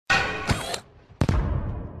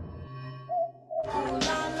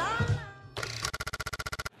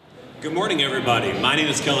Good morning, everybody. My name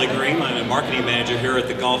is Kelly Green. I'm a marketing manager here at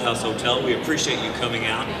the Galt Hotel. We appreciate you coming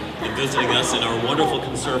out and visiting us in our wonderful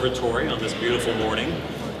conservatory on this beautiful morning.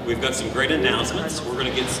 We've got some great announcements. We're going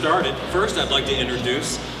to get started. First, I'd like to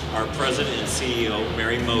introduce our President and CEO,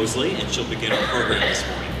 Mary Mosley, and she'll begin our program this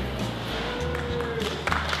morning.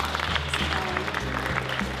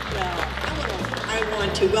 Well, I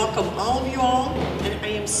want to welcome all of you all, and I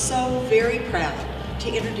am so very proud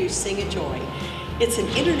to introduce Sing a Joy. It's an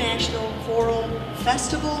international choral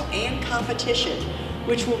festival and competition,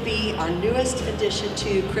 which will be our newest addition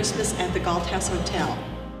to Christmas at the Galt Hotel.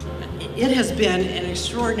 It has been an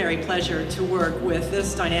extraordinary pleasure to work with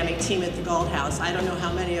this dynamic team at the Galt House. I don't know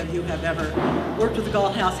how many of you have ever worked with the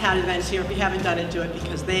Galt House, had events here. If you haven't done it, do it,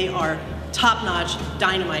 because they are top-notch,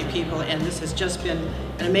 dynamite people, and this has just been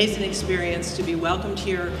an amazing experience to be welcomed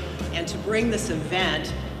here and to bring this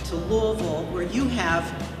event to Louisville, where you have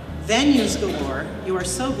venues galore. You are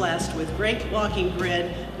so blessed with great walking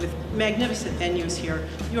grid, with magnificent venues here.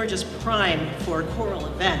 You are just primed for a choral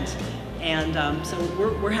event. And so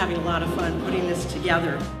we're having a lot of fun putting this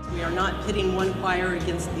together. We are not pitting one choir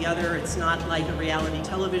against the other. It's not like a reality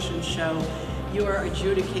television show. You are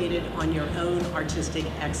adjudicated on your own artistic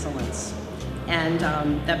excellence. And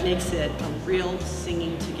that makes it a real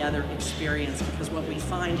singing together experience, because what we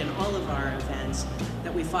find in all of our events,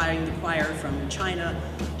 that we find the choir from China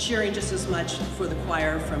cheering just as much for the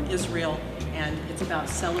choir from Israel, and it's about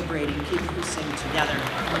celebrating people who sing together.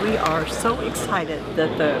 We are so excited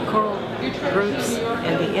that the choral groups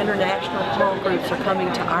and the international choral groups are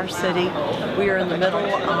coming to our city. We are in the middle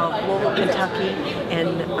of Louisville, Kentucky,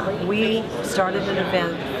 and we started an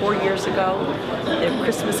event 4 years ago at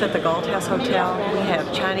Christmas at the Galt Hotel. We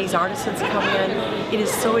have Chinese artisans come in. It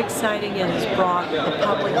is so exciting and has brought the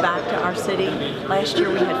public back to our city. Last year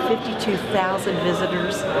we had 52,000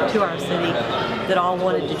 visitors to our city that all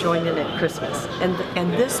wanted to join in at Christmas.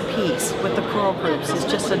 And this piece with the choral groups is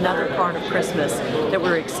just another part of Christmas that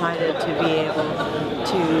we're excited to be able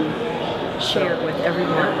to share with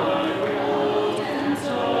everyone.